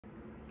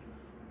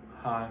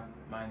Hi,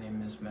 my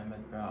name is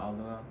Mehmet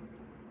Alua.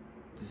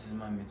 This is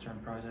my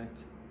midterm project,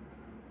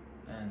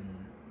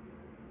 and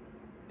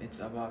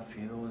it's about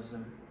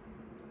feudalism.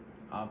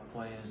 I'll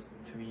play as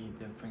 3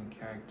 different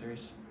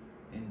characters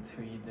in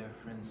 3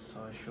 different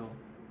social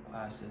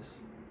classes.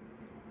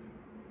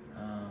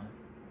 Uh,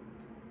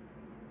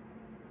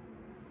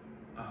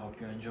 I hope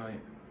you enjoy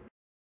it.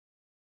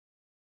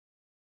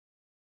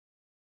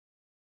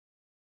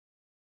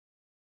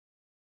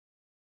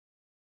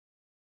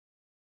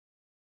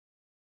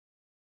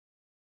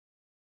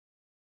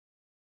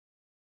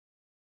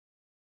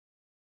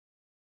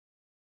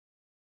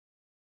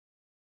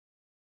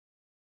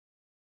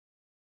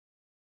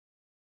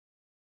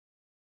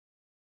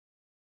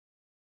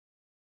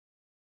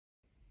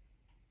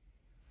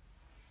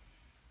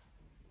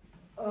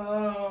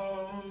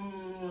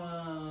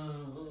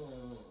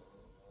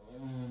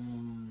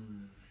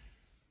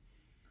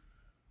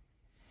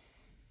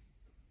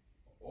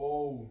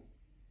 Oh,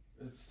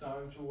 it's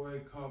time to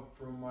wake up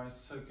from my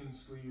second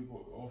sleep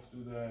of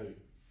the day.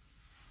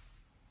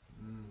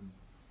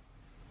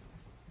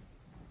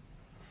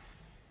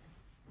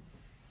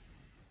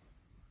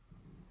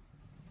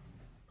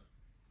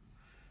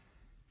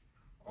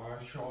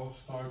 I shall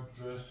start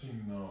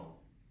dressing now.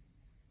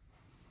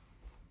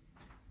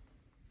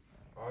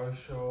 I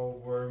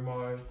shall wear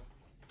my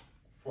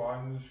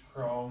finest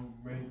crown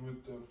made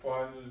with the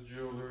finest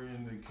jewelry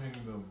in the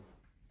kingdom.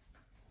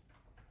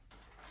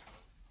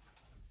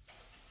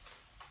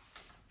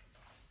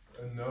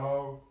 And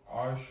now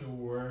I shall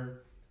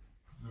wear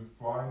the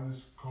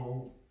finest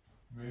coat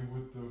made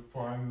with the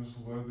finest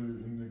leather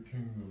in the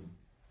kingdom.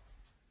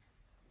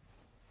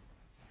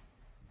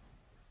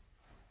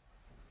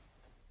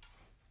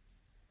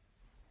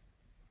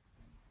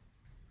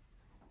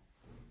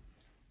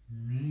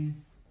 Me,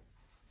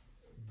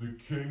 the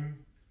king,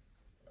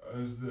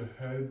 as the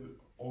head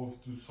of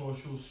the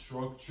social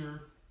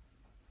structure,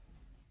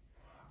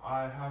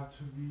 I have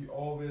to be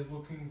always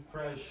looking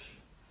fresh.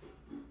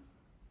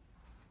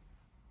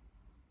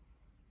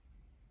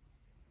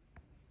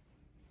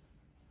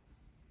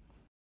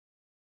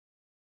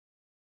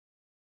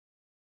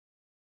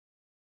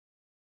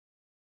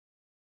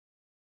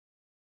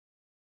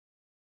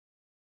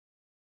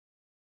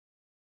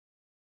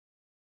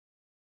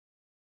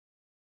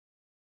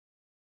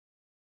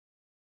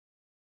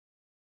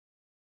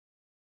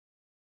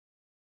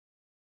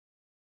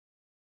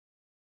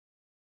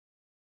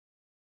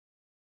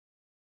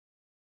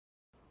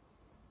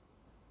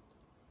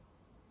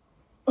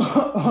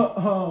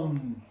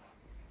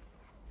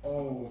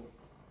 Oh,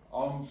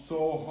 I'm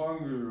so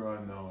hungry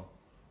right now.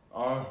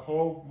 I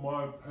hope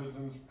my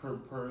peasants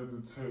prepare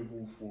the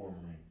table for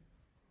me.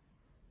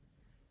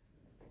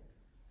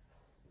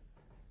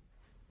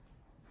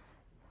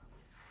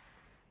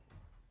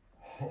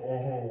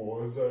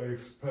 Oh, as I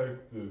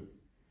expected.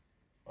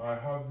 I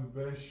have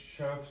the best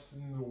chefs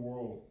in the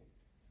world.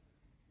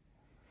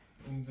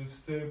 In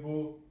this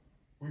table,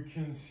 we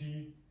can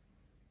see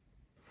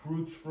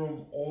fruits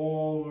from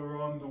all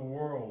around the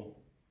world.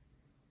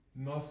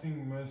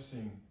 Nothing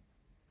missing.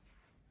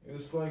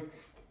 It's like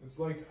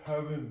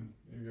heaven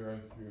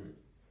right here.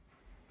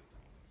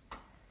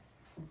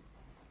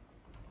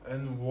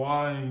 And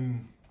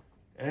wine.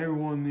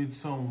 Everyone needs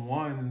some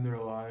wine in their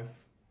life.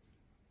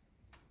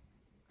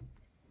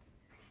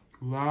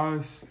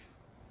 Last,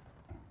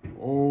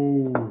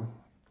 oh,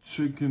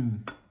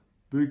 chicken,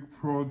 big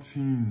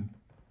protein,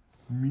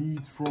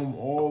 meat from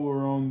all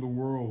around the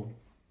world.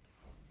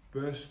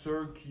 Best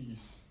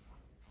turkeys.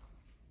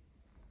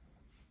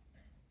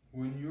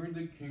 When you're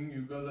the king,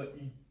 you gotta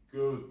eat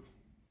good.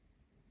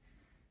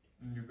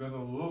 And you gotta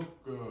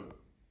look good.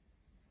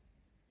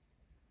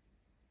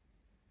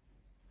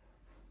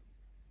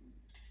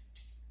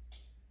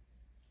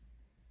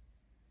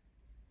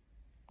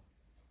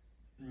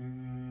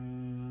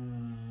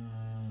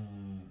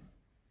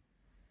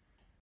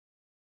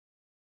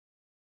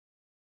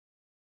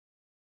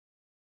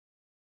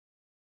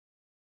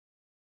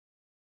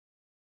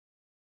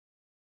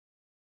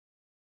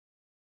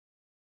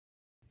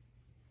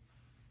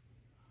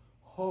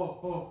 Ho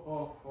ho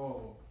ho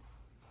ho.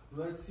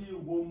 Let's see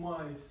what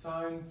my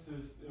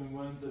scientists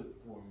invented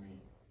for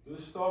me.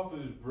 This stuff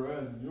is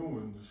brand new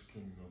in this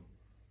kingdom.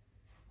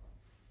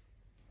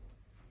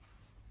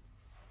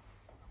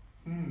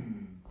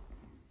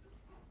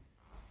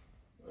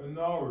 An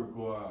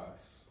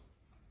hourglass.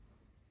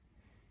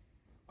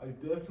 I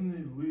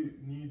definitely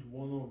need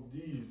one of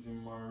these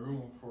in my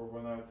room for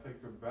when I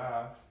take a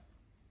bath.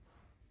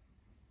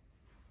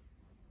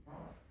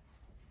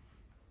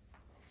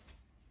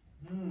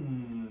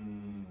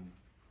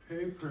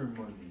 Paper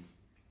money.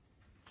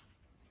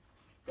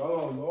 Got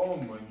a lot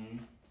of money.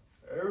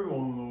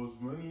 Everyone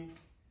loves money.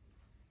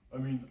 I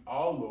mean,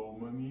 I love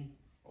money.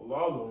 A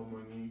lot of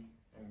money.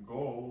 And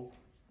gold.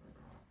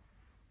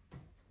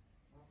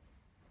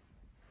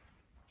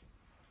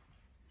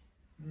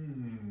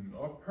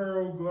 A pair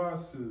of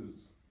glasses.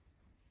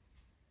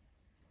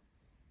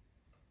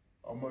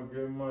 I'm gonna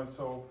get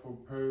myself a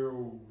pair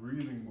of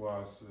reading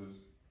glasses.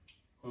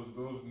 Cause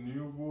those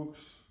new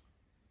books,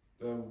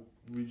 that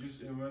we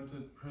just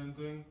invented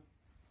printing.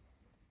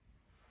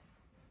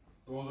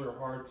 Those are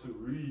hard to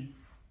read.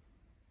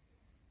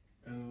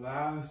 And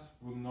last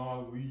but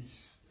not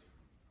least,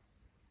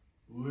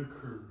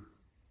 liquor.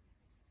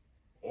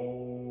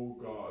 Oh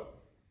God.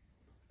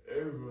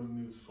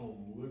 Everyone needs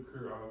some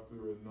liquor after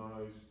a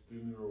nice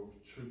dinner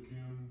of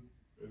chicken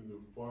and the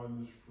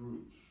finest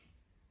fruits.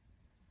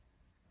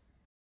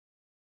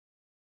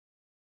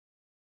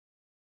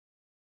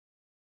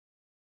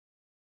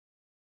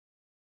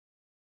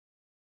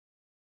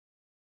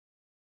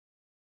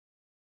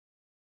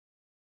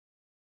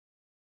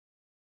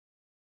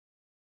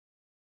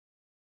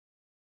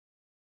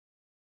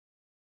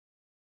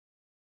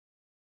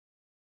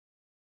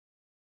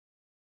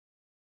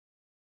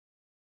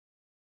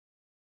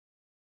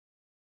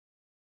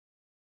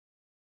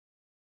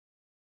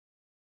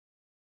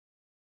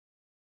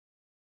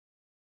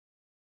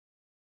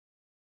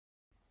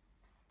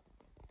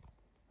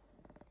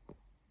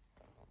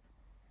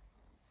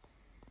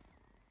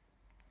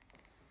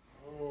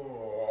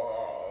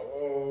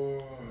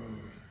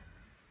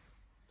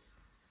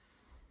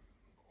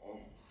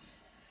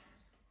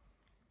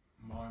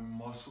 My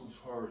muscles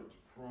hurt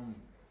from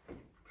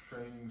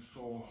training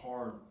so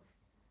hard.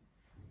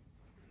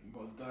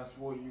 But that's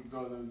what you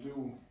gotta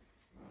do.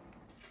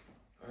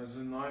 As a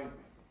knight,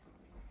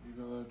 you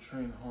gotta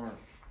train hard.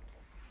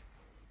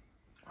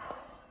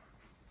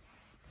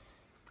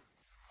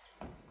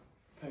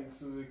 Thanks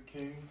to the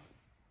king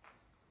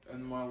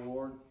and my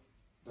lord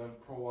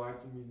that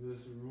provides me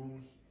these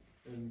rooms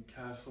and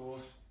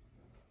castles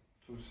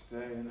to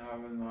stay and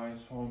have a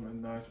nice home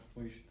and nice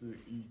place to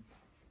eat.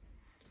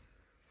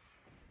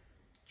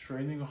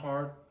 Training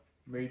hard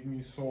made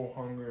me so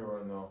hungry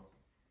right now.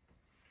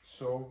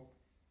 So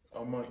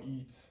I'ma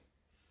eat.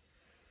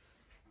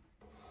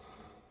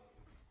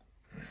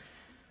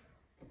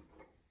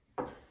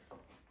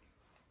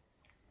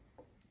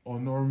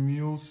 On our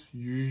meals,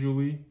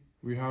 usually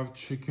we have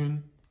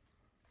chicken,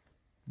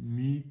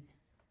 meat,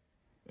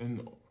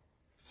 and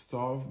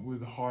stuff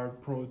with high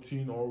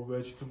protein or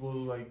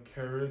vegetables like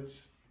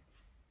carrots.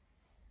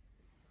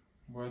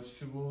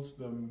 Vegetables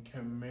that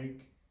can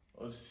make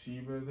us see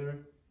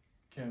better,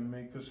 can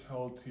make us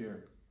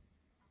healthier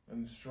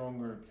and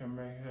stronger, can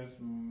make us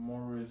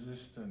more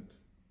resistant.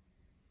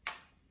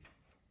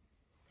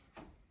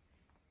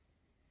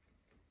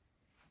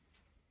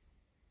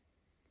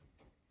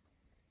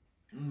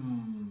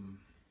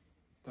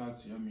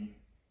 That's yummy.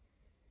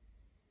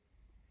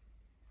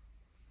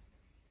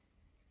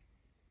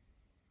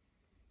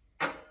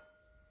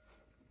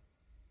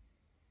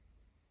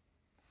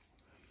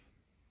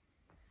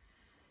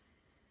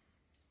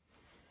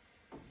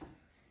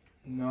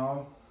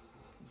 Now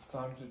it's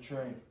time to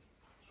train,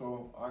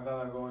 so I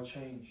gotta go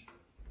change.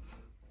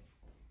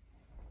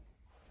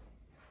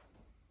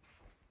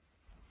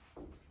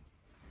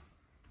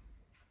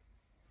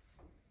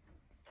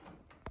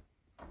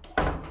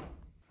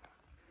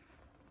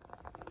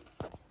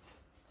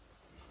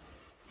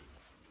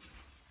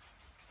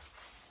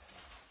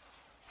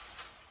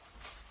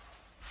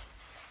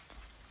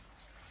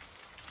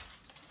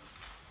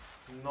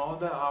 Now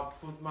that I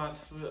put my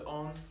suit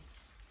on,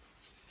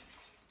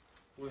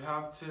 we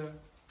have to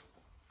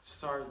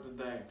start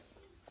the day.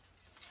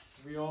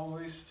 We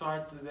always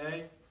start the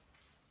day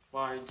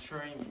by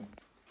training,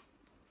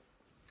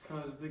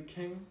 because the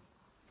king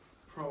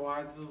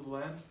provides us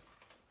land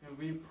and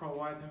we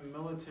provide him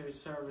military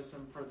service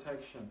and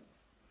protection.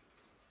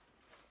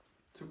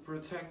 To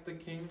protect the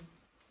king,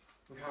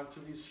 we have to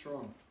be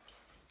strong.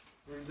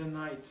 We're the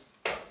knights.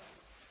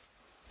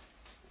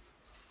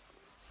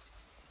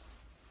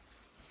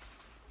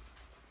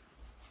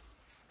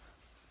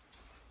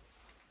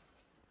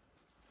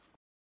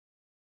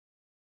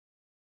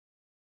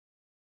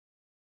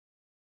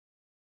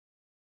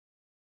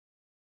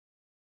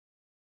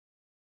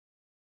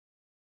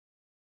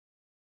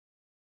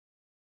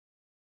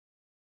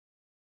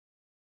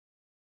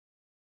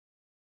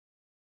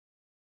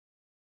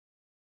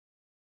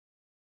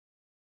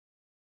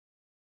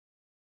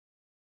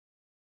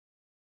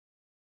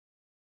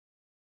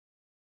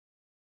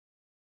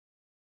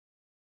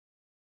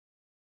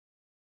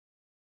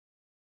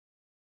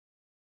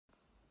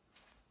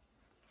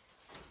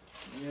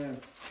 Yeah,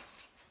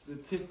 the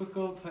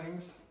typical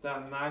things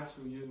that knights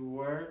would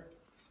wear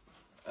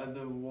at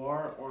the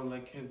war or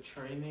like at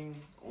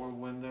training or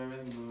when they're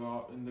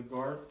in the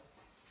guard.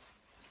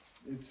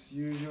 It's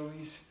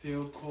usually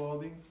steel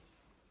clothing.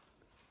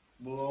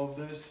 Below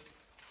this,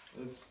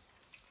 it's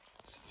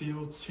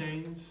steel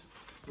chains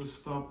to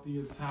stop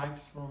the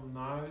attacks from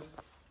knives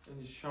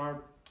and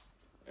sharp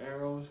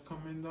arrows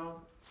coming down.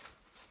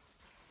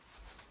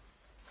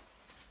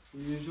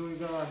 We usually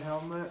got a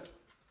helmet.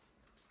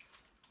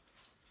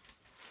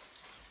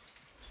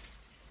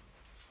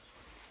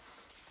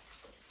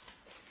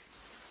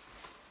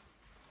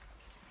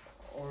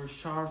 Or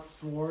sharp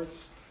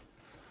swords.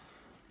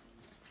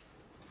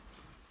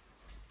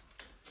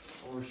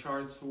 Or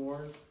short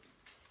swords.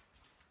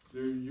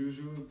 They're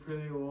usually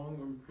pretty long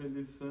and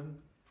pretty thin.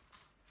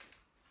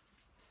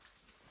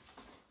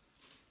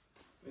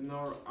 in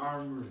our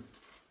armor.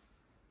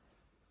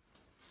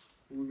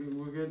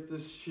 We get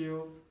this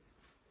shield.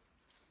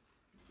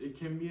 It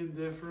can be in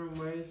different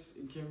ways.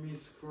 It can be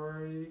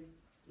squarey.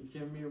 It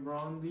can be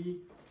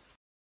roundy.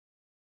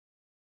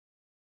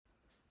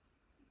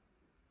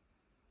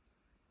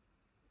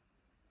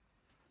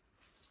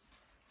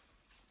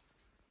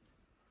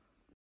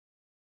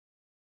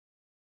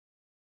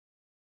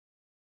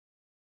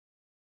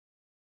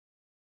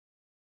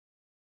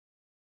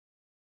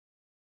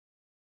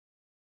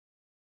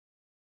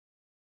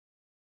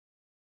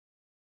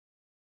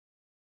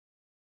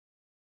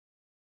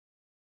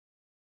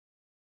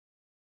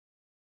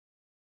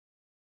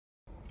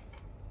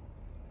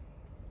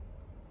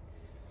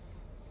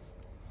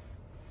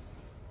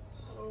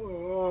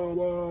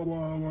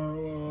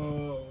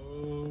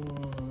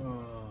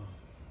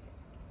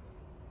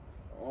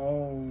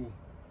 Oh,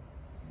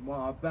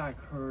 my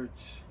back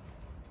hurts.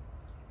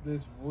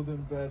 These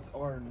wooden beds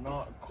are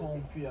not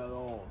comfy at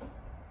all.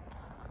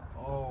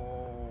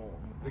 Oh,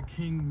 the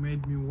king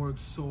made me work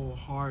so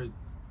hard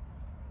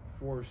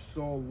for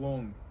so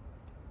long,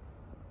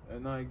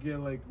 and I get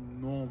like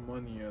no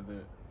money at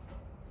it.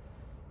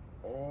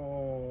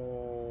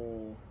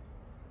 Oh,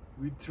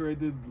 we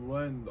traded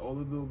land, a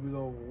little bit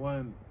of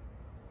land,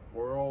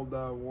 for all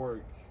that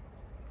work.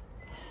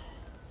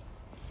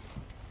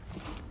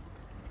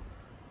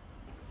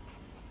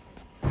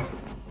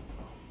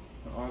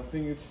 I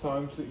think it's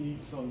time to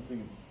eat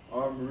something.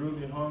 I'm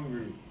really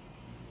hungry.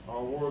 I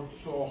worked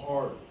so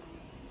hard.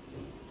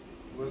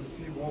 Let's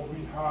see what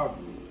we have.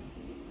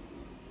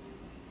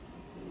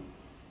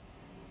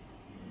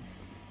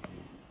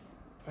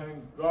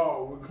 Thank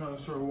God we can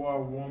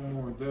survive one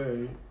more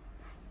day.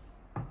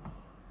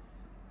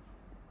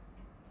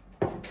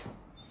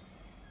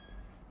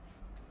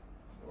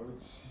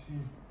 Let's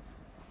see.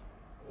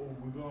 Oh,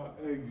 we got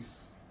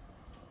eggs.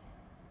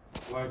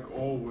 Like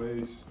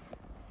always.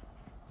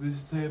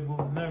 This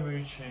table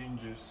never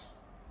changes.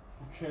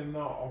 We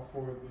cannot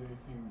afford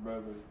anything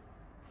better.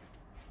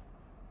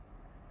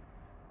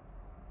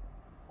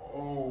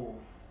 Oh.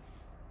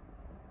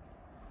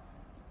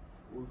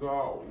 We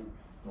got,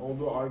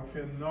 although I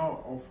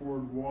cannot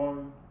afford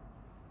one,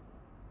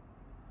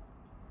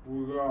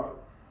 we got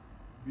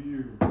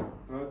beer.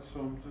 That's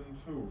something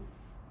too.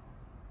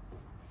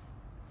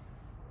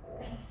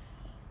 Oh.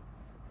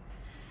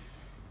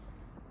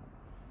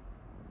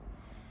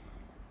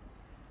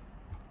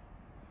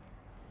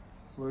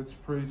 Let's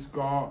praise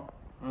God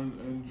and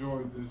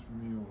enjoy this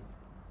meal.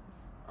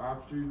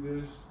 After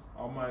this,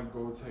 I might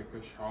go take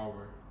a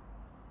shower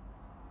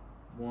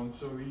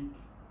once a week,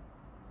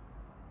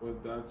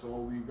 but that's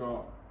all we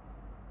got.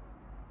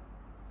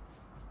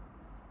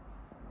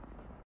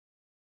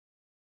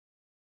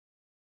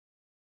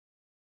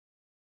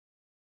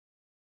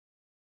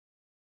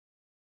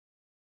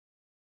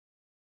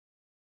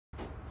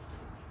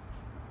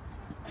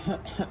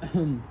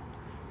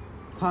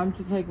 Time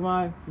to take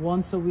my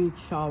once a week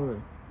shower.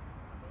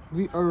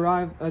 We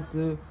arrived at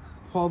the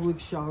public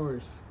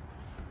showers.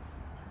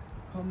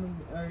 Common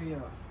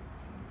area.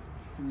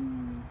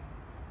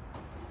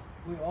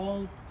 We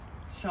all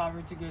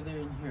shower together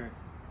in here.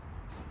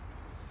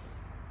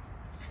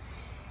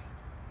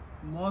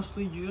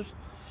 Mostly used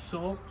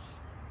soaps,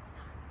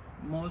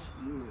 most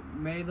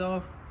made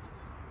of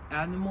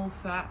animal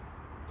fat,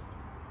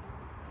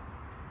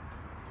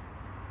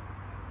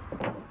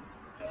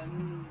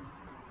 and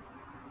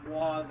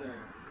water.